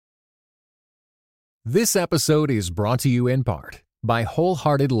This episode is brought to you in part by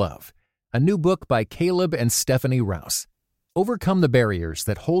Wholehearted Love, a new book by Caleb and Stephanie Rouse. Overcome the barriers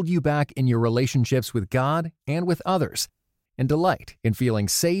that hold you back in your relationships with God and with others, and delight in feeling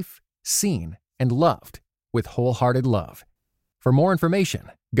safe, seen, and loved with Wholehearted Love. For more information,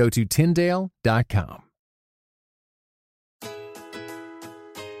 go to Tyndale.com.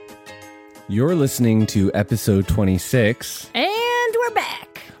 You're listening to episode 26. And we're back.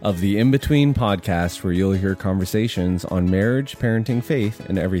 Of the In Between podcast, where you'll hear conversations on marriage, parenting, faith,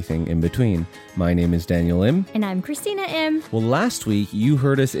 and everything in between. My name is Daniel M. And I'm Christina M. Well, last week you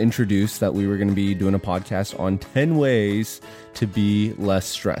heard us introduce that we were going to be doing a podcast on 10 ways to be less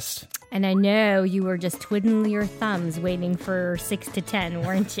stressed. And I know you were just twiddling your thumbs waiting for 6 to 10,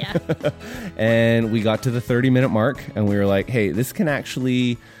 weren't you? And we got to the 30-minute mark, and we were like, hey, this can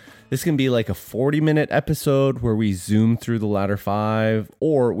be like a 40-minute episode where we zoom through the latter 5,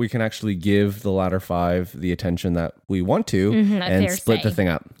 or we can actually give the latter 5 the attention that we want to and split the thing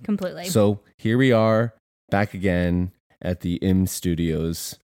up. Completely. So here we are back again at the M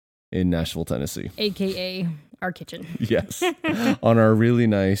Studios in Nashville, Tennessee. AKA our kitchen. Yes. On our really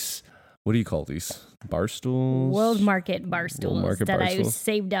nice, what do you call these? Bar stools? World Market bar stools Market that bar I stools.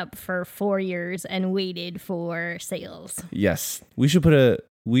 saved up for 4 years and waited for sales. Yes. We should put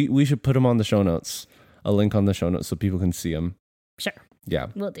we should put them on the show notes, a link on the show notes so people can see them. Sure. Yeah.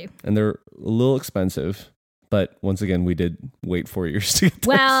 Will do. And they're a little expensive, but once again, we did wait 4 years to get them.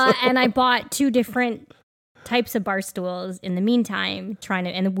 Well, and I bought 2 different types of bar stools in the meantime,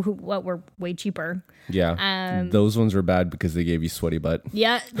 what were way cheaper. Yeah. Those ones were bad because they gave you sweaty butt.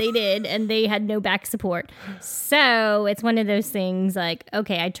 Yeah, they did. And they had no back support. So it's one of those things like,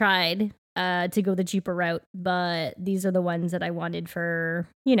 okay, I tried to go the cheaper route, but these are the ones that I wanted for,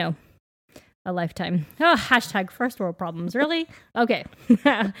 a lifetime. Oh, hashtag first world problems. Really? Okay.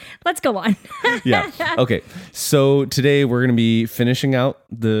 Let's go on. Yeah. Okay. So today we're going to be finishing out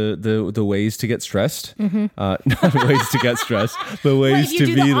the ways to get stressed. Not ways to get stressed, but ways to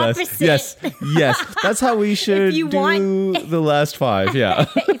be less. Opposite. Yes. That's how we should do the last 5. Yeah.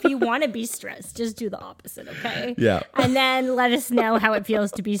 If you want to be stressed, just do the opposite. Okay. Yeah. And then let us know how it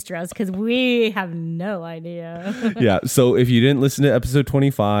feels to be stressed, because we have no idea. Yeah. So if you didn't listen to episode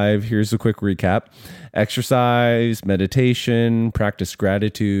 25, here's a quick recap. Exercise, meditation, practice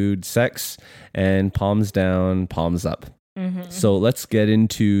gratitude, sex, and palms down, palms up. So let's get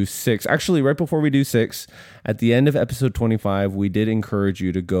into 6. Actually, right before we do 6, at the end of episode 25, we did encourage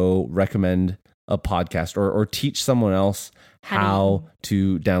you to go recommend a podcast or teach someone else how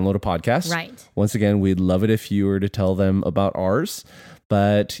to download a podcast. Right. Once again, we'd love it if you were to tell them about ours.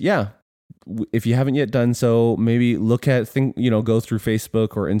 But yeah, if you haven't yet done so, maybe go through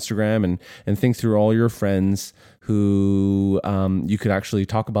Facebook or Instagram and think through all your friends who you could actually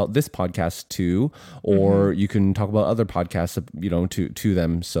talk about this podcast to, or you can talk about other podcasts, to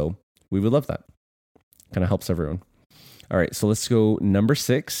them. So we would love that. Kind of helps everyone. All right, so let's go number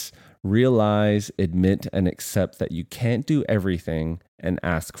 6. Realize, admit, and accept that you can't do everything and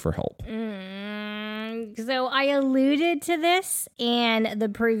ask for help. So I alluded to this in the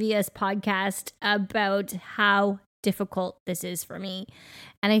previous podcast about how difficult this is for me.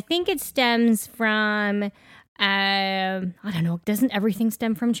 And I think it stems from, I don't know, doesn't everything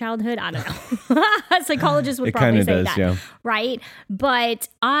stem from childhood? I don't know. Psychologists would probably say that, yeah. Right? But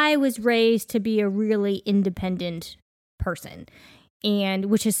I was raised to be a really independent person, and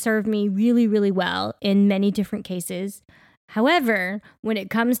which has served me really, really well in many different cases. However, when it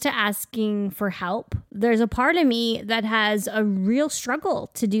comes to asking for help, there's a part of me that has a real struggle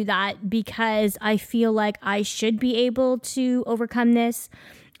to do that, because I feel like I should be able to overcome this.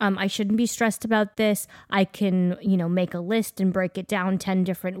 I shouldn't be stressed about this. I can, make a list and break it down 10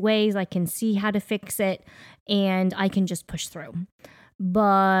 different ways. I can see how to fix it, and I can just push through.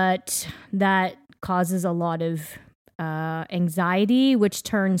 But that causes a lot of anxiety, which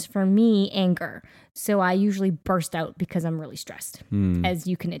turns for me anger. So I usually burst out because I'm really stressed, as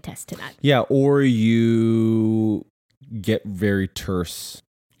you can attest to that. Yeah, or you get very terse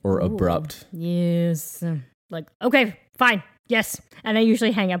or abrupt. Yes. Like, okay, fine. Yes. And I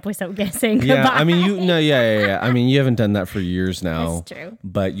usually hang up without saying goodbye. Yeah, I mean, yeah. I mean, you haven't done that for years now. That's true.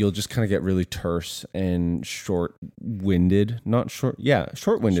 But you'll just kind of get really terse and short-winded. Short-winded, right?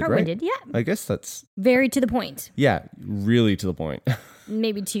 Short-winded, yeah. I guess that's... Very to the point. Yeah, really to the point.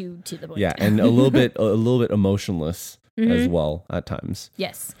 Maybe too to the point. Yeah, and a little bit emotionless as well at times.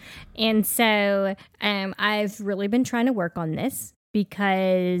 Yes. And so I've really been trying to work on this.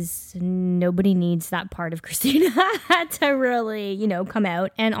 because nobody needs that part of Christina to really, come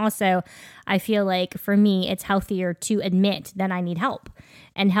out. And also, I feel like for me, it's healthier to admit that I need help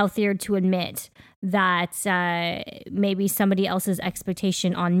and healthier to admit that maybe somebody else's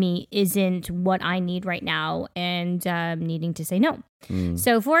expectation on me isn't what I need right now and needing to say no.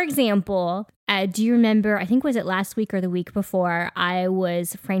 So, for example, do you remember, I think was it last week or the week before, I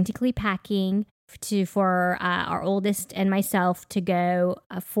was frantically packing for our oldest and myself to go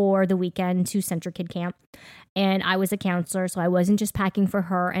for the weekend to Central Kid Camp. And I was a counselor, so I wasn't just packing for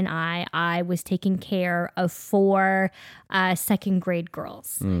her and I was taking care of 4 second grade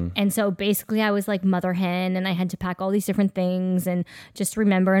girls. And so basically I was like mother hen, and I had to pack all these different things and just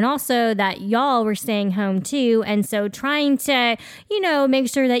remember. And also that y'all were staying home too. And so trying to, make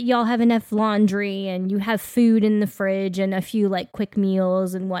sure that y'all have enough laundry and you have food in the fridge and a few like quick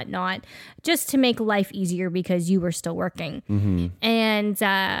meals and whatnot, just to make life easier because you were still working. And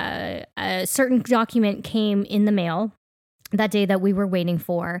a certain document came in the mail that day that we were waiting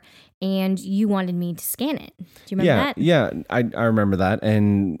for, and you wanted me to scan it. Do you remember that? Yeah, I remember that.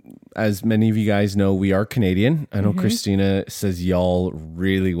 And as many of you guys know, we are Canadian. I know Christina says y'all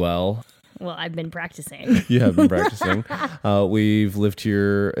really well. Well, I've been practicing. You have been practicing. We've lived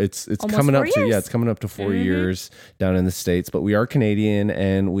here. It's Almost coming up 4 to years. it's coming up to 4 years down in the States. But we are Canadian,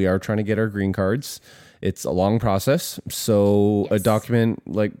 and we are trying to get our green cards. It's a long process. So a document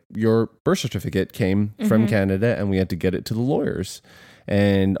like your birth certificate came from Canada, and we had to get it to the lawyers.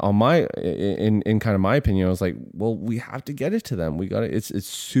 And on in kind of my opinion, I was like, well, we have to get it to them. We got it. It's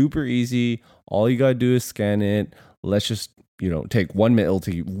super easy. All you got to do is scan it. Let's just, take 1 minute. It'll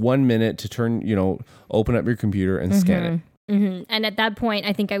take you 1 minute to turn, open up your computer and scan it. And at that point,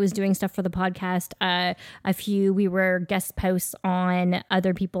 I think I was doing stuff for the podcast. We were guest posts on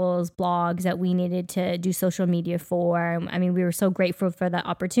other people's blogs that we needed to do social media for. I mean, we were so grateful for that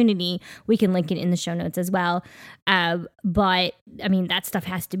opportunity. We can link it in the show notes as well. But I mean, that stuff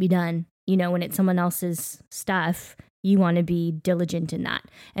has to be done. When it's someone else's stuff, you want to be diligent in that.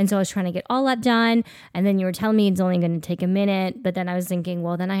 And so I was trying to get all that done. And then you were telling me it's only going to take a minute. But then I was thinking,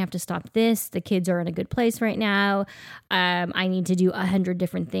 well, then I have to stop this. The kids are in a good place right now. I need to do 100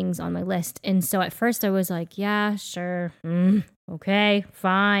 different things on my list. And so at first I was like, yeah, sure. Okay,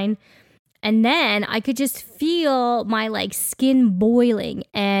 fine. And then I could just feel my like skin boiling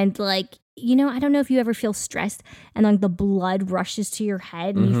and like, I don't know if you ever feel stressed and like the blood rushes to your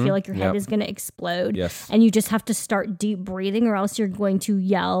head and you feel like your head is going to explode. Yes. And you just have to start deep breathing or else you're going to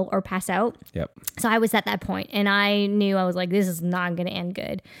yell or pass out. Yep. So I was at that point and I knew, I was like, this is not going to end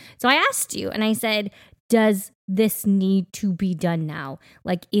good. So I asked you and I said, does this need to be done now?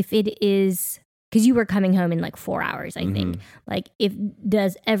 Like if it is, because you were coming home in like 4 hours, I think. Like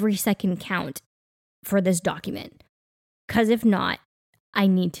does every second count for this document? Because if not, I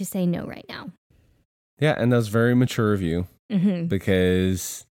need to say no right now. Yeah, and that was very mature of you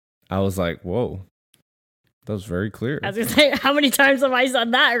because I was like, whoa, that was very clear. I was going to say, how many times have I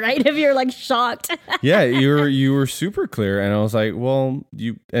said that, right? If you're like shocked. Yeah, you were super clear. And I was like, well,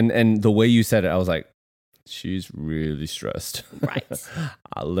 and the way you said it, I was like, she's really stressed. Right.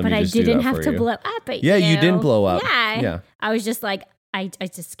 But I didn't have to blow up. Yeah, you didn't blow up. Yeah. I was just like, I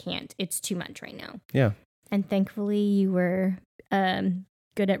just can't. It's too much right now. Yeah. And thankfully you were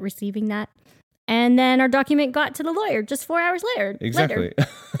good at receiving that. And then our document got to the lawyer just 4 hours later. Exactly.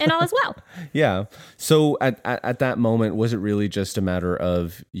 And all is well. Yeah. So at that moment, was it really just a matter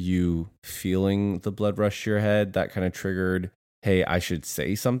of you feeling the blood rush to your head that kind of triggered, hey, I should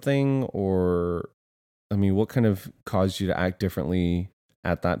say something? Or, I mean, what kind of caused you to act differently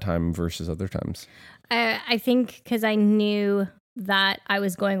at that time versus other times? I think because I knew that I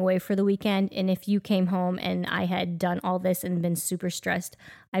was going away for the weekend. And if you came home and I had done all this and been super stressed,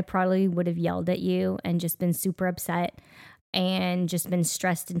 I probably would have yelled at you and just been super upset and just been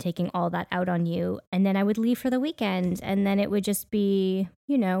stressed and taking all that out on you. And then I would leave for the weekend. And then it would just be,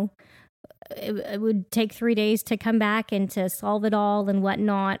 it would take 3 days to come back and to solve it all and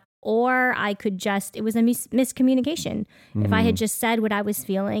whatnot. Or I could just, it was a miscommunication. If I had just said what I was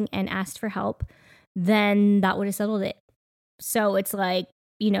feeling and asked for help, then that would have settled it. So it's like,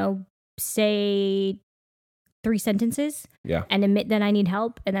 say 3 sentences and admit that I need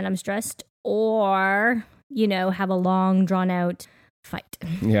help and then I'm stressed, or, have a long drawn out fight.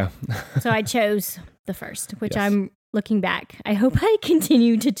 Yeah. So I chose the first, which I'm looking back. I hope I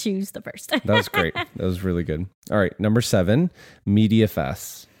continue to choose the first. That was great. That was really good. All right. Number 7, media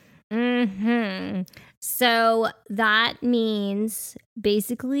fests. So that means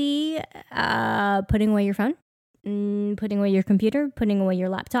basically putting away your phone. Putting away your computer, putting away your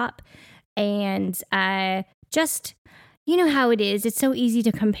laptop, and just, you know how it is. It's so easy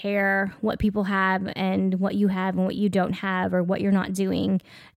to compare what people have and what you don't have or what you're not doing.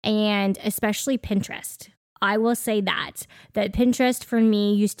 And especially Pinterest. I will say that Pinterest for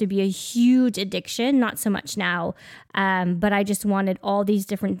me used to be a huge addiction, not so much now, but I just wanted all these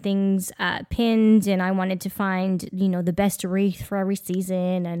different things pinned, and I wanted to find, the best wreath for every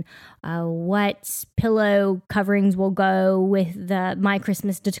season, and what pillow coverings will go with my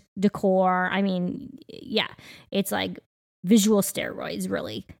Christmas decor. I mean, yeah, it's like visual steroids,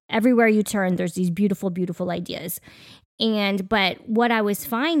 really. Everywhere you turn, there's these beautiful, beautiful ideas. But what I was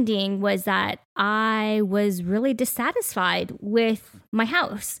finding was that I was really dissatisfied with my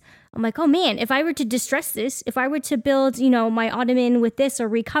house. I'm like, oh man, if I were to distress this, if I were to build, my ottoman with this or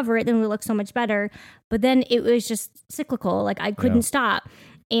recover it, then it would look so much better. But then it was just cyclical. Like I couldn't stop.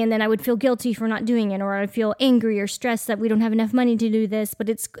 And then I would feel guilty for not doing it, or I'd feel angry or stressed that we don't have enough money to do this. But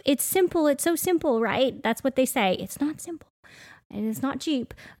it's simple. It's so simple, right? That's what they say. It's not simple. And it's not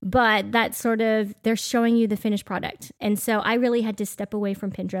cheap, but that's they're showing you the finished product. And so I really had to step away from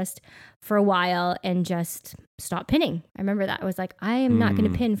Pinterest for a while and just stop pinning. I remember that. I was like, I am not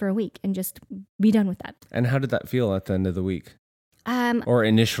going to pin for a week and just be done with that. And how did that feel at the end of the week? Or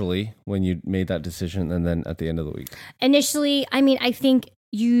initially when you made that decision, and then at the end of the week? Initially, I think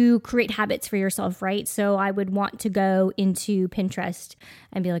you create habits for yourself, right? So I would want to go into Pinterest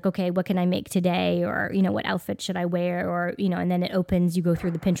and be like, okay, what can I make today? Or, what outfit should I wear? Or, and then it opens, you go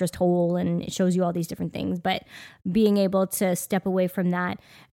through the Pinterest hole and it shows you all these different things. But being able to step away from that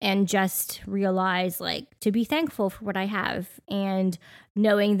and just realize, like, to be thankful for what I have, and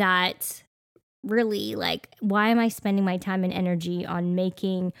knowing that really, like, why am I spending my time and energy on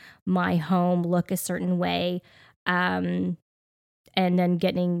making my home look a certain way? And then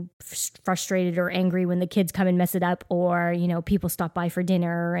getting frustrated or angry when the kids come and mess it up, or, people stop by for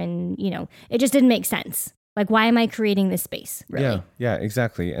dinner, and, it just didn't make sense. Like, why am I creating this space? Really? Yeah,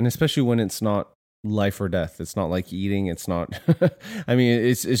 exactly. And especially when it's not life or death. It's not like eating. It's not,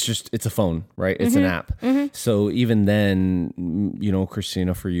 it's a phone, right? It's an app. Mm-hmm. So even then,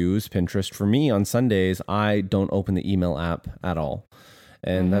 Christina, for you is Pinterest. For me on Sundays, I don't open the email app at all.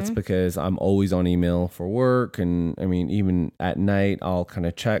 And that's because I'm always on email for work. And even at night, I'll kind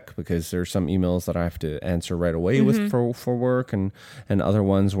of check, because there's some emails that I have to answer right away with for work, and other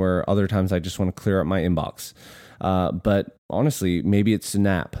ones where other times I just want to clear up my inbox. But honestly, maybe it's an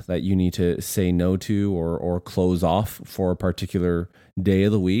app that you need to say no to or close off for a particular day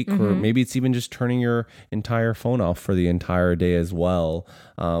of the week, or maybe it's even just turning your entire phone off for the entire day as well.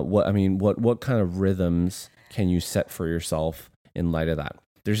 What kind of rhythms can you set for yourself in light of that?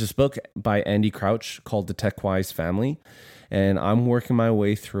 There's this book by Andy Crouch called The TechWise Family, and I'm working my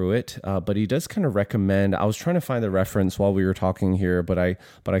way through it. But he does kind of recommend, I was trying to find the reference while we were talking here, but I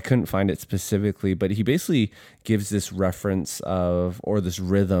couldn't find it specifically. But he basically gives this reference or this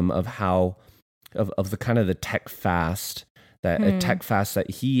rhythm of how, of the kind of the tech fast, a tech fast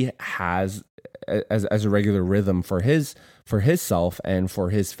that he has as a regular rhythm for himself and for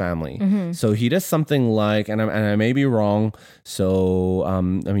his family. So he does something like, and I may be wrong, so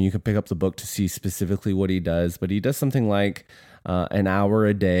you can pick up the book to see specifically what he does, but he does something like an hour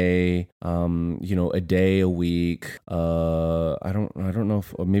a day, a day a week. I don't know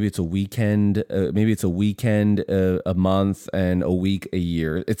if maybe it's a weekend, a month, and a week a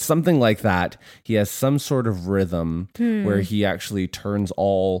year. It's something like that. He has some sort of rhythm where he actually turns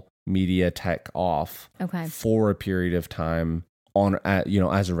all media tech off for a period of time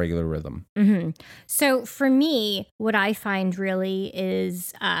as a regular rhythm. So for me, what I find really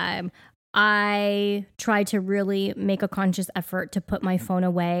is I try to really make a conscious effort to put my phone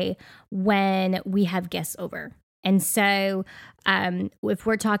away when we have guests over. And so if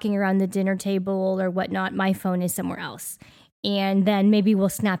we're talking around the dinner table or whatnot, my phone is somewhere else. And then maybe we'll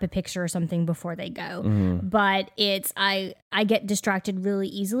snap a picture or something before they go. But I get distracted really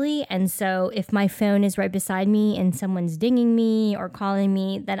easily. And so if my phone is right beside me and someone's dinging me or calling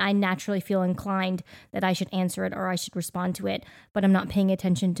me, then I naturally feel inclined that I should answer it or I should respond to it. But I'm not paying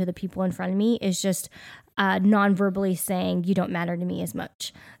attention to the people in front of me. It's just non-verbally saying, you don't matter to me as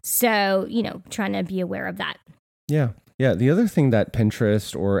much. So, trying to be aware of that. Yeah. Yeah, the other thing that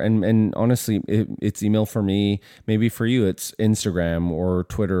Pinterest and honestly, it's email for me. Maybe for you, it's Instagram or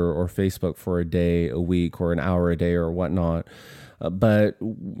Twitter or Facebook for a day, a week, or an hour a day or whatnot. But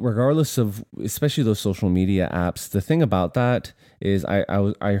regardless of, especially those social media apps, the thing about that is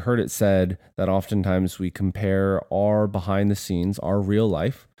I heard it said that oftentimes we compare our behind the scenes, our real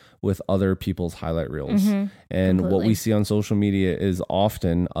life, with other people's highlight reels. And completely. What we see on social media is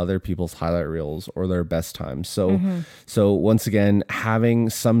often other people's highlight reels or their best times. So once again,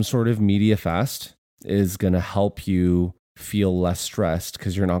 having some sort of media fast is going to help you feel less stressed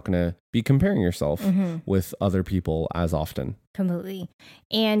because you're not going to be comparing yourself with other people as often. Completely.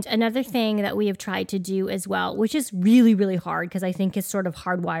 And another thing that we have tried to do as well, which is really, really hard because I think it's sort of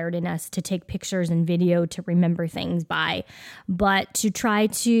hardwired in us to take pictures and video to remember things by, but to try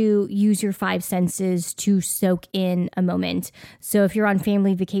to use your 5 senses to soak in a moment. So if you're on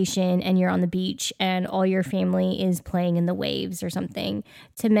family vacation and you're on the beach and all your family is playing in the waves or something,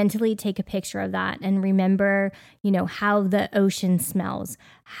 to mentally take a picture of that and remember, how the ocean smells,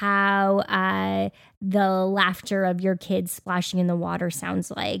 how the laughter of your kids splashing in the water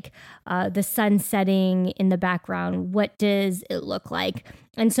sounds like, the sun setting in the background, what does it look like?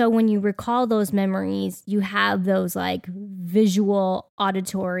 And so when you recall those memories, you have those like visual,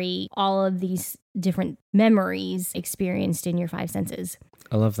 auditory, all of these different memories experienced in your 5 senses.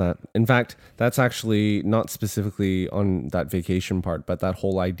 I love that. In fact, that's actually not specifically on that vacation part, but that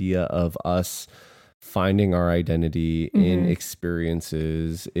whole idea of us finding our identity in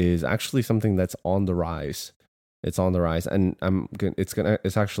experiences is actually something that's on the rise. It's on the rise, and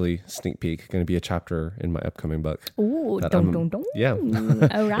it's actually sneak peek going to be a chapter in my upcoming book. Ooh, yeah.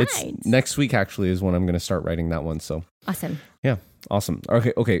 All right. It's next week actually is when I'm going to start writing that one. So awesome. Yeah, awesome.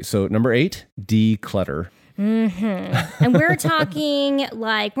 Okay. So number 8, declutter. And we're talking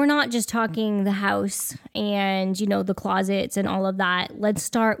we're not just talking the house and, the closets and all of that. Let's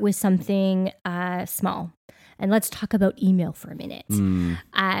start with something small. And let's talk about email for a minute.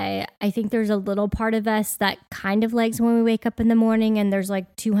 I think there's a little part of us that kind of likes when we wake up in the morning and there's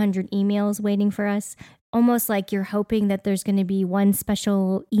 200 emails waiting for us. Almost like you're hoping that there's going to be one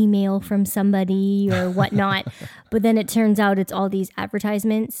special email from somebody or whatnot. But then it turns out it's all these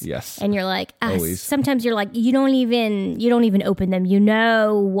advertisements. Yes. And you're like, always. Sometimes you're like, you don't even open them. You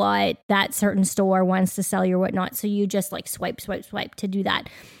know what that certain store wants to sell you or whatnot. So you just swipe to do that.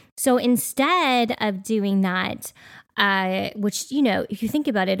 So instead of doing that, which, if you think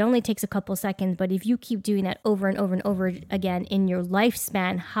about it, it only takes a couple seconds, but if you keep doing that over and over and over again in your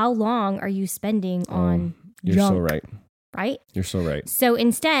lifespan, how long are you spending on You're junk? so right. Right? You're so right. So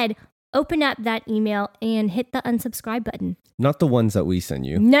instead, open up that email and hit the unsubscribe button. Not the ones that we send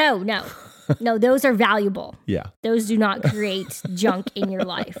you. No, those are valuable. Yeah. Those do not create junk in your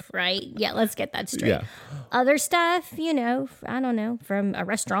life, right? Yeah, let's get that straight. Yeah. Other stuff, I don't know, from a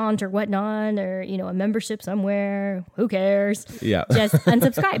restaurant or whatnot, or, a membership somewhere, who cares? Yeah. Just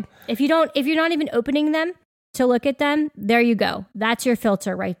unsubscribe. If you're not even opening them to look at them, there you go. That's your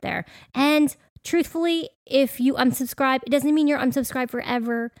filter right there. And truthfully, if you unsubscribe, it doesn't mean you're unsubscribed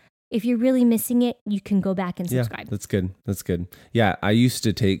forever. If you're really missing it, you can go back and subscribe. Yeah, that's good. Yeah, I used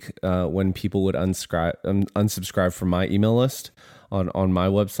to take when people would unsubscribe from my email list on my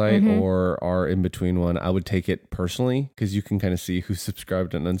website or our in-between one, I would take it personally because you can kind of see who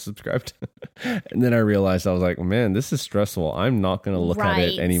subscribed and unsubscribed. And then I realized, I was like, man, this is stressful. I'm not going to look at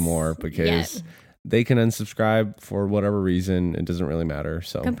it anymore because they can unsubscribe for whatever reason. It doesn't really matter.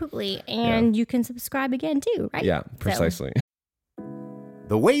 So completely. And you can subscribe again too, right? Yeah, precisely.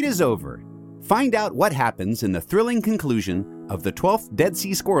 The wait is over. Find out what happens in the thrilling conclusion of the 12th Dead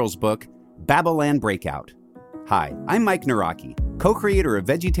Sea Squirrels book, Babylon Breakout. Hi, I'm Mike Naraki, co-creator of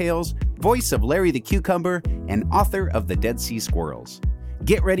VeggieTales, voice of Larry the Cucumber, and author of The Dead Sea Squirrels.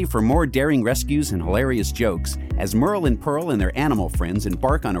 Get ready for more daring rescues and hilarious jokes as Merle and Pearl and their animal friends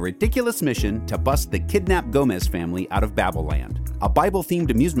embark on a ridiculous mission to bust the kidnapped Gomez family out of Babylon, a Bible-themed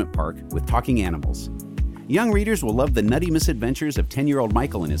amusement park with talking animals. Young readers will love the nutty misadventures of 10-year-old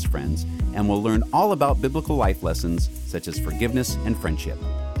Michael and his friends and will learn all about biblical life lessons such as forgiveness and friendship.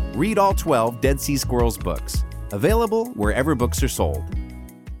 Read all 12 Dead Sea Squirrels books. Available wherever books are sold.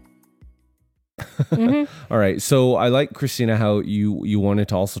 All right. So I like, Christina, how you wanted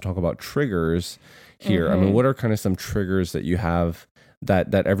to also talk about triggers here. I mean, what are kind of some triggers that you have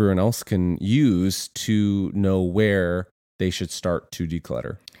that everyone else can use to know where they should start to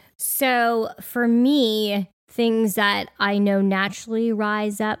declutter? So for me, things that I know naturally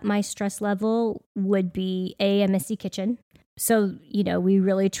rise up my stress level would be a messy kitchen. So, we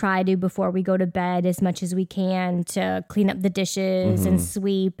really try to, before we go to bed, as much as we can to clean up the dishes and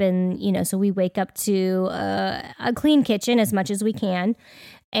sweep. And, so we wake up to a clean kitchen as much as we can.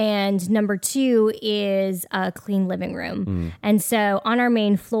 And number 2 is a clean living room. And so on our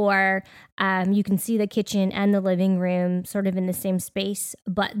main floor, You can see the kitchen and the living room sort of in the same space,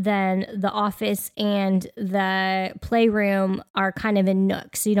 but then the office and the playroom are kind of in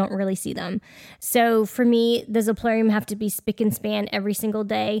nooks, so you don't really see them. So for me, does a playroom have to be spick and span every single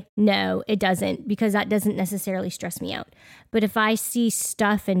day? No, it doesn't, because that doesn't necessarily stress me out. But if I see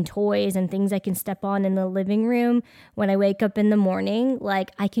stuff and toys and things I can step on in the living room when I wake up in the morning,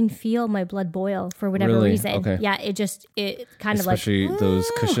 like I can feel my blood boil for whatever Really? reason. Okay. Yeah, it kind Especially of like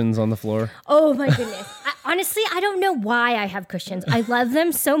those cushions on the floor. Oh my goodness. Honestly, I don't know why I have cushions. I love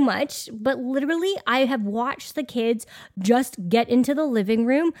them so much, but literally I have watched the kids just get into the living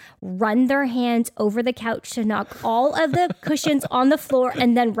room, run their hands over the couch to knock all of the cushions on the floor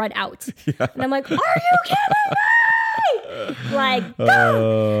and then run out. Yeah. And I'm like, are you kidding me? Like,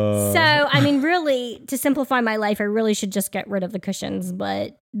 go! So, I mean, really, to simplify my life, I really should just get rid of the cushions,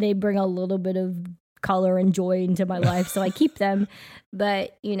 but they bring a little bit of color and joy into my life, so I keep them.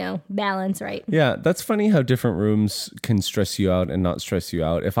 But, you know, balance, right? Yeah, that's funny how different rooms can stress you out and not stress you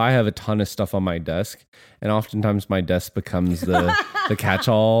out. If I have a ton of stuff on my desk, and oftentimes my desk becomes the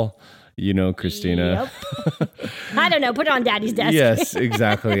catch-all, you know, Christina. Yep. I don't know. Put it on Daddy's desk. Yes,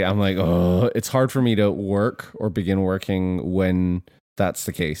 exactly. I'm like, oh, it's hard for me to work or begin working when that's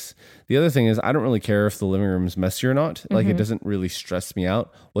the case. The other thing is, I don't really care if the living room is messy or not. Like, it doesn't really stress me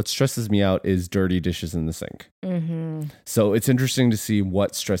out. What stresses me out is dirty dishes in the sink. Mm-hmm. So it's interesting to see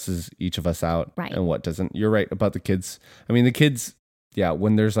what stresses each of us out and what doesn't. You're right about the kids. I mean, the kids, yeah,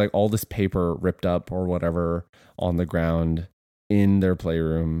 when there's like all this paper ripped up or whatever on the ground in their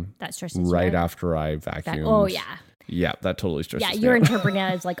playroom, that stresses right you out. after I vacuumed. Oh, yeah. Yeah, that totally stresses me out. Yeah, you're interpreting it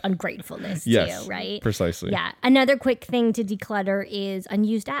as like ungratefulness yes, too, right? Precisely. Yeah. Another quick thing to declutter is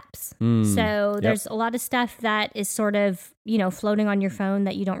unused apps. So there's a lot of stuff that is sort of, you know, floating on your phone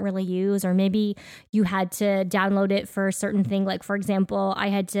that you don't really use, or maybe you had to download it for a certain thing. Like, for example, I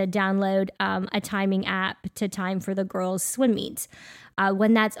had to download a timing app to time for the girls' swim meets.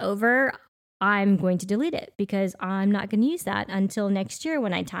 When that's over, I'm going to delete it because I'm not going to use that until next year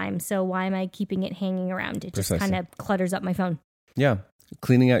when I time. So why am I keeping it hanging around? It just kind of clutters up my phone. Yeah.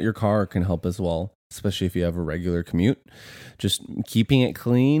 Cleaning out your car can help as well, especially if you have a regular commute. Just keeping it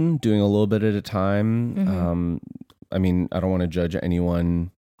clean, doing a little bit at a time. Mm-hmm. I mean, I don't want to judge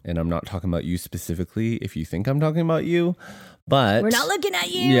anyone, and I'm not talking about you specifically if you think I'm talking about you. But we're not looking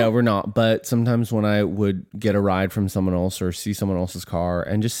at you. Yeah, we're not. But sometimes when I would get a ride from someone else or see someone else's car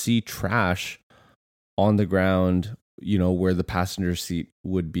and just see trash on the ground, you know, where the passenger seat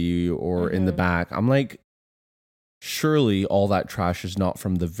would be or in the back, I'm like, surely all that trash is not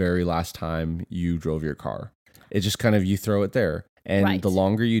from the very last time you drove your car. It just kind of, you throw it there. And the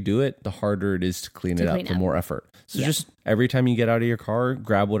longer you do it, the harder it is to clean it up, the more effort. So just every time you get out of your car,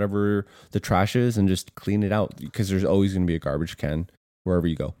 grab whatever the trash is and just clean it out, because there's always going to be a garbage can wherever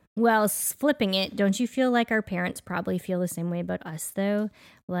you go. Well, flipping it, don't you feel like our parents probably feel the same way about us, though?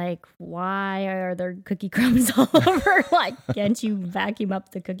 Like, why are there cookie crumbs all over? Like, can't you vacuum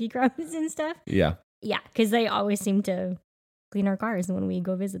up the cookie crumbs and stuff? Yeah. Yeah, because they always seem to clean our cars when we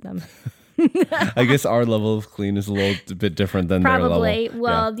go visit them. I guess our level of clean is a little bit different than their level. Probably.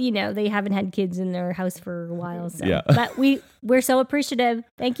 Well, you know, they haven't had kids in their house for a while. So. But we're so appreciative.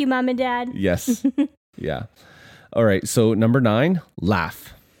 Thank you, Mom and Dad. Yes. Yeah. All right. So 9,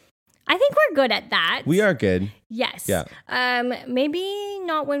 laugh. I think we're good at that. We are good. Yes. Yeah. Maybe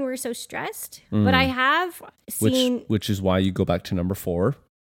not when we're so stressed, but I have seen... Which is why you go back to 4.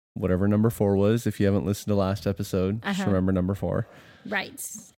 Whatever 4 was. If you haven't listened to last episode, just remember 4. Right.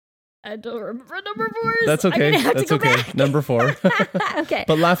 I don't remember number 4. That's okay. That's okay. Number 4. Okay.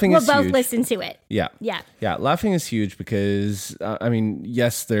 But laughing is huge. We'll both listen to it. Yeah. Yeah. Yeah. Laughing is huge because, I mean,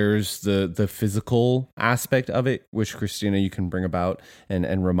 yes, there's the physical aspect of it, which Christina, you can bring about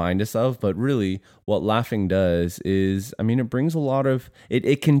and remind us of. But really what laughing does is, I mean, it brings a lot of,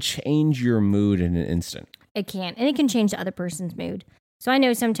 it can change your mood in an instant. It can. And it can change the other person's mood. So I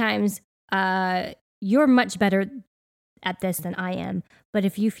know sometimes you're much better at this than I am. But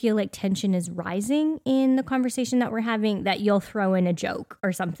if you feel like tension is rising in the conversation that we're having, that you'll throw in a joke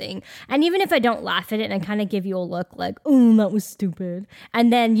or something. And even if I don't laugh at it and I kind of give you a look like, oh, that was stupid.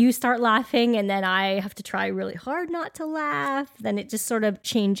 And then you start laughing and then I have to try really hard not to laugh. Then it just sort of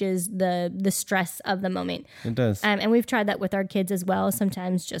changes the stress of the moment. It does. And we've tried that with our kids as well.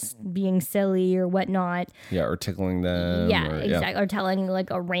 Sometimes just being silly or whatnot. Yeah, or tickling them. Yeah, exactly. Yeah. Or telling like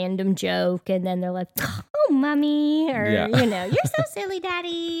a random joke and then they're like, oh, mommy. Or, you know, you're so silly,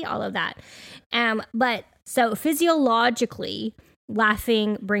 daddy, all of that. But so physiologically,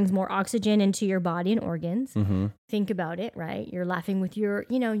 laughing brings more oxygen into your body and organs. Mm-hmm. Think about it, right? You're laughing with your,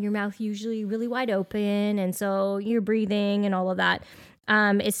 you know, your mouth usually really wide open. And so you're breathing and all of that.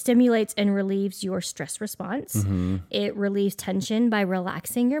 It stimulates and relieves your stress response. Mm-hmm. It relieves tension by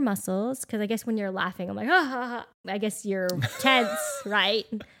relaxing your muscles. Because I guess when you're laughing, I'm like, ha, ha, ha. I guess you're tense, right?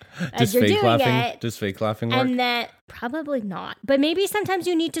 Does you're fake doing laughing? it. Does fake laughing work? And that probably not. But maybe sometimes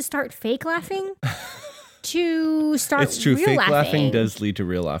you need to start fake laughing to start It's true. real Fake laughing. laughing does lead to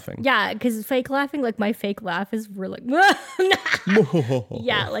real laughing. Yeah, because fake laughing, like my fake laugh is we're like,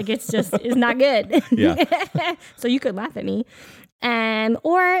 yeah, like it's not good. Yeah. So you could laugh at me.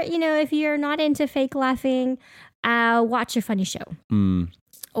 Or, if you're not into fake laughing, watch a funny show.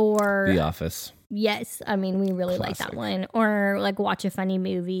 Or The Office. yes, I mean, we really like that one. Or like watch a funny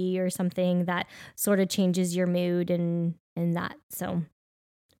movie or something that sort of changes your mood and that. So,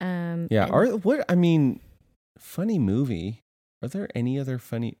 funny movie. Are there any other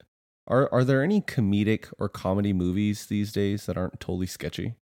funny? Are there any comedic or comedy movies these days that aren't totally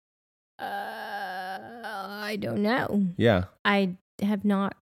sketchy? I don't know. Yeah. I have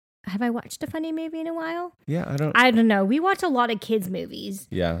not. Have I watched a funny movie in a while? Yeah, I don't know. We watch a lot of kids movies.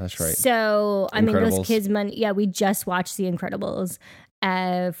 Yeah, that's right. So, I mean, those Incredibles. kids, we just watched The Incredibles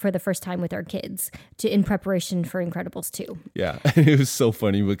for the first time with our kids in preparation for Incredibles 2. Yeah, it was so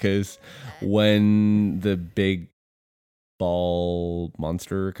funny because when the big ball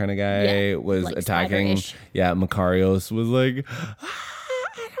monster kind of guy was like attacking, Spider-ish. Macarios was like,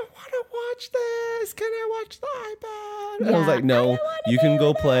 I don't want to watch this. Can I watch the iPad? And I was Yeah, like, I no, don't wanna you can do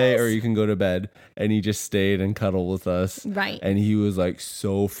go play or this. you can go to bed. And he just stayed and cuddled with us. Right. And he was like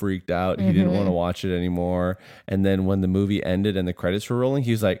so freaked out. He didn't want to watch it anymore. And then when the movie ended and the credits were rolling,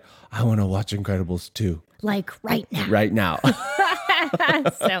 he was like, I want to watch Incredibles 2 Like right now. right now.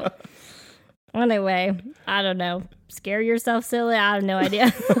 So, anyway, I don't know. Scare yourself silly? I have no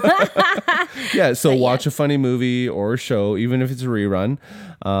idea. Yeah, so watch a funny movie or a show, even if it's a rerun,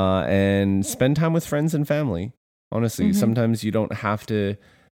 and spend time with friends and family. Honestly, sometimes you don't have to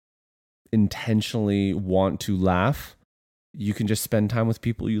intentionally want to laugh. You can just spend time with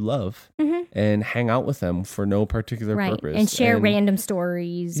people you love and hang out with them for no particular Right. purpose. And share random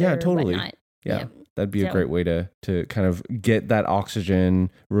stories. Yeah, or totally. whatnot. Yeah, Yep. that'd be a So- great way to kind of get that oxygen,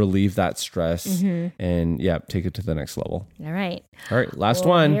 relieve that stress, and take it to the next level. All right. All right, last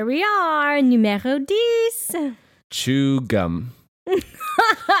Well, one. Here we are. Numero 10. Chew gum.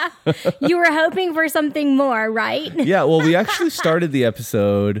 You were hoping for something more, right? Yeah, well, we actually started the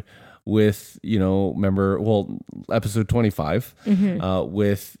episode with, episode 25,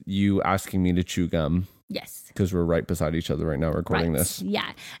 with you asking me to chew gum Yes. because we're right beside each other right now recording Right. this.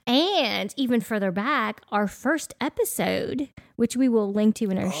 Yeah. And even further back, our first episode, which we will link to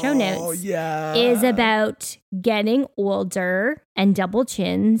in our show notes, yeah. is about getting older and double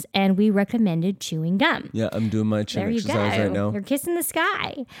chins, and we recommended chewing gum. Yeah, I'm doing my chin There you exercise go. right now. You're kissing the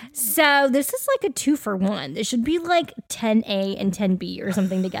sky. So this is like a 2-for-1. This should be like 10A and 10B or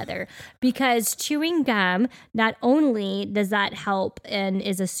something together, because chewing gum, not only does that help and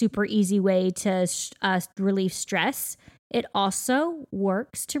is a super easy way to relieve stress, it also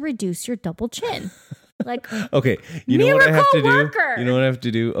works to reduce your double chin. Like, Okay, you know what I have to Miracle do? worker. You know what I have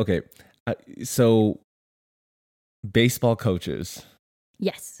to do? Okay, so baseball coaches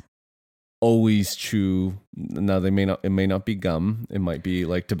yes. always chew. Now it may not be gum. It might be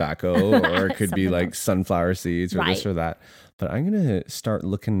like tobacco, or it could be Something like else. sunflower seeds or this Right. or that. But I'm gonna start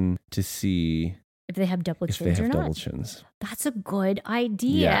looking to see If they have double if chins they or have not. double chins. That's a good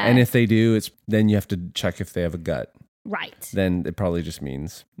idea. And if they do, then you have to check if they have a gut. right. Then it probably just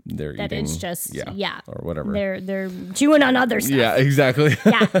means they're That eating. it's just or whatever. They're chewing on other stuff. Yeah, exactly.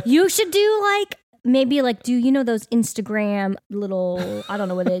 Yeah, you should do like maybe like do those Instagram little, I don't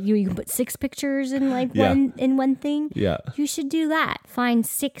know what it is, you can put 6 pictures in like Yeah. one thing. Yeah. You should do that. Find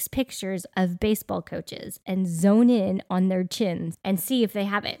 6 pictures of baseball coaches and zone in on their chins and see if they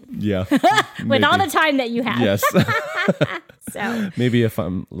have it Yeah. with all Maybe. the time that you have. Yes. So Maybe if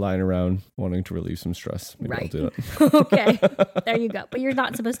I'm lying around wanting to relieve some stress, maybe I'll Right. do it. okay, there you go. But you're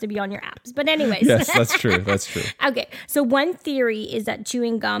not supposed to be on your apps. But anyways. Yes, that's true. That's true. Okay, so one theory is that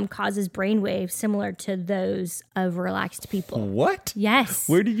chewing gum causes brainwaves similar to those of relaxed people. What? Yes.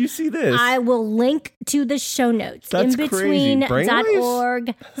 Where did you see this? I will link to the show notes That's in crazy.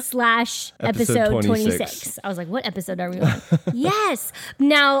 between.org/episode 26. 26. I was like, what episode are we on? Yes.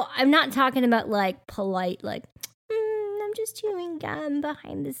 Now, I'm not talking about like polite, like, I'm just chewing gum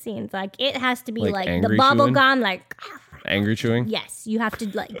behind the scenes. Like, it has to be Like like the angry bubble chewing? gum, like, Angry chewing? yes, you have to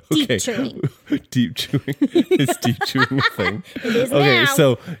like deep Okay. chewing. Deep chewing. Is deep chewing a thing? It is Okay, now.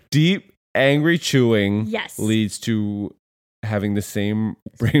 so deep, angry chewing Yes. leads to having the same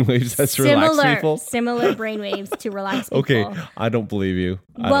brainwaves as relaxed people? Similar brainwaves to relaxed people. Okay, I don't believe you.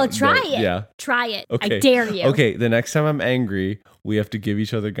 Well, try it. Yeah. Try it. Okay. I dare you. Okay, the next time I'm angry, we have to give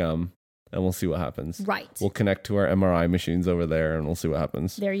each other gum and we'll see what happens. Right. We'll connect to our MRI machines over there and we'll see what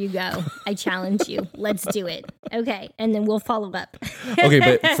happens. There you go. I challenge you. Let's do it. Okay, and then we'll follow up.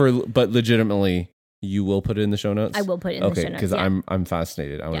 Okay, but legitimately, you will put it in the show notes? I will put it in the show notes. Okay, because I'm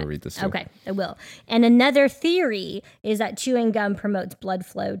fascinated. I want to read this too. Okay, I will. And another theory is that chewing gum promotes blood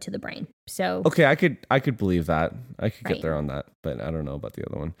flow to the brain. So okay, I could believe that. I could Right. get there on that, but I don't know about the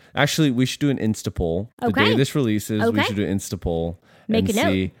other one. Actually, we should do an Insta poll. The Okay. day this releases, we Okay. should do an Insta poll Make and a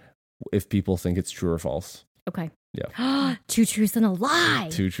note. see if people think it's true or false. okay. Yeah. 2 truths and a lie.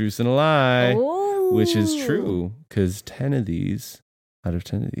 2 truths and a lie, Oh. which is true because 10 of these, out of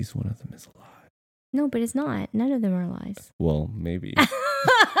 10 of these, one of them is a lie. No, but it's not. None of them are lies. Well, maybe.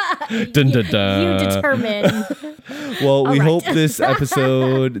 Dun, dun, dun. You determine. Well, we All right. hope this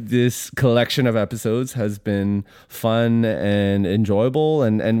episode, this collection of episodes has been fun and enjoyable.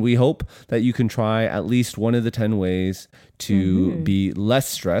 And we hope that you can try at least one of the 10 ways to be less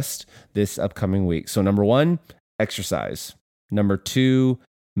stressed this upcoming week. So 1, exercise. 2,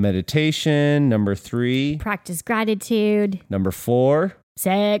 meditation. 3, Practice gratitude. 4,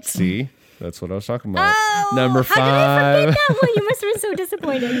 Sex. see, that's what I was talking about. Oh, Number How did I 5. forget that one? You must have been so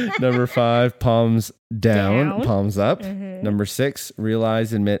disappointed. Number 5, palms down, Down. palms up. Mhm. Number 6,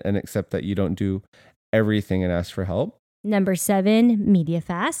 realize, admit, and accept that you don't do everything and ask for help. Number 7, media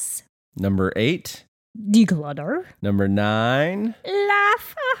fasts. Number 8, Declutter. number 9,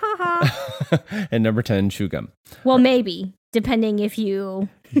 Laugh. and number 10, chew gum. Well, maybe, depending if you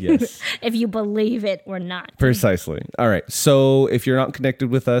Yes. if you believe it or not. Precisely. All right. So if you're not connected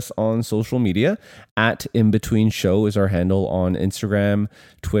with us on social media, at InBetween Show is our handle on Instagram,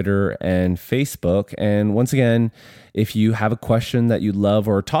 Twitter, and Facebook. And once again, if you have a question that you'd love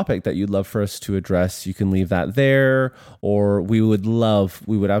or a topic that you'd love for us to address, you can leave that there. Or we would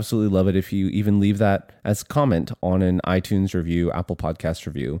absolutely love it if you even leave that as a comment on an iTunes review, Apple Podcast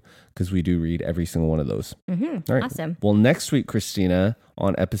review, because we do read every single one of those. All right. Awesome. Well, next week, Christina,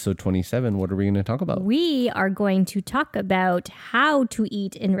 on episode 27, what are we going to talk about? We are going to talk about how to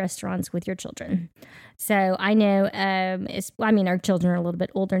eat in restaurants with your children. So I know, our children are a little bit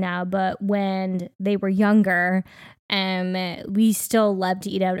older now, but when they were younger, we still loved to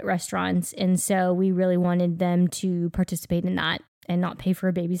eat out at restaurants. And so we really wanted them to participate in that and not pay for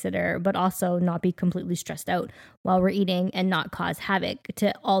a babysitter, but also not be completely stressed out while we're eating and not cause havoc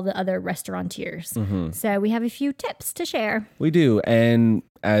to all the other restaurateurs. So we have a few tips to share. We do. And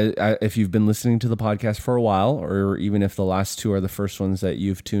if you've been listening to the podcast for a while, or even if the last 2 are the first ones that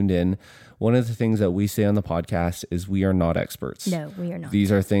you've tuned in, one of the things that we say on the podcast is we are not experts. No, we are not.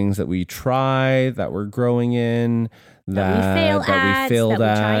 These are things that we try, that we're growing in, that we failed that we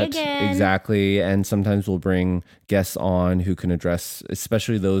try at. again. Exactly. And sometimes we'll bring guests on who can address,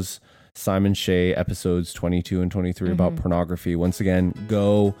 especially those Simon Shea episodes 22 and 23 about pornography. Once again,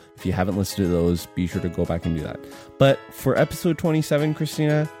 if you haven't listened to those, be sure to go back and do that. But for episode 27,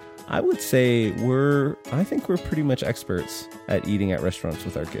 Christina, I would say I think we're pretty much experts at eating at restaurants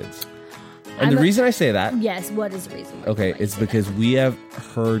with our kids. And the reason I say that, Yes, what is the reason? okay, it's because we have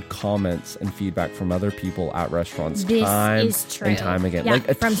heard comments and feedback from other people at restaurants This time is true. and time again. Yeah, Like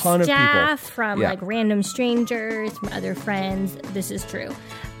a from ton staff, of people. from Yeah. like random strangers, from other friends. This is true.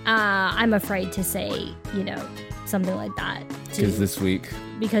 I'm afraid to say, something like that. Because this week,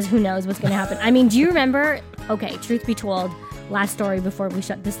 Because who knows what's going to happen. I mean, do you remember? Okay, truth be told, last story before we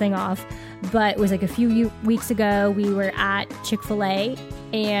shut this thing off, but it was like a few weeks ago. We were at Chick-fil-A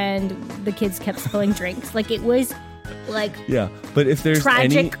and the kids kept spilling drinks. Like it was like yeah. But if there's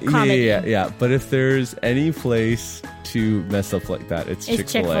Tragic any, comedy. yeah. But if there's any place to mess up like that, it's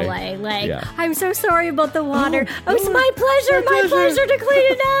It's Chick-fil-A. Chick-fil-A. Like, Yeah. I'm so sorry about the water. Oh, It's my pleasure. my My pleasure. pleasure to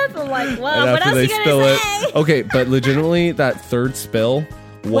clean it up. I'm like, well, And what after else are they you going spill to it, say? okay. But legitimately, that third spill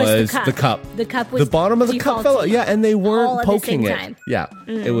was the cup. The cup was The bottom of the cup fell out. defaulty. Yeah, and they All weren't at the poking same it. time. Yeah,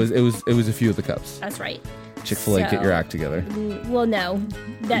 it was a few of the cups. That's right. Chick-fil-A, get So- your act together. Well, no.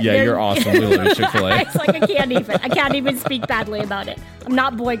 Yeah, they're- you're awesome. We love you, Chick-fil-A. It's like I can't even speak badly about it. I'm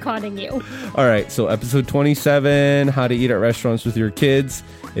not boycotting you. All right, so episode 27, how to eat at restaurants with your kids.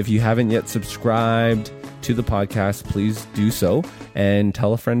 If you haven't yet subscribed to the podcast, please do so and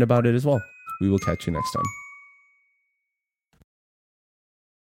tell a friend about it as well. We will catch you next time.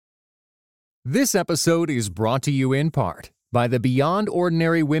 This episode is brought to you in part by the Beyond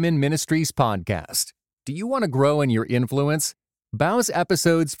Ordinary Women Ministries podcast. Do you want to grow in your influence? Bow's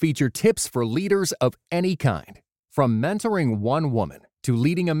episodes feature tips for leaders of any kind, from mentoring one woman to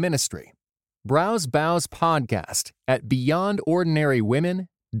leading a ministry. Browse Bow's podcast at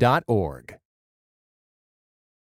beyondordinarywomen.org.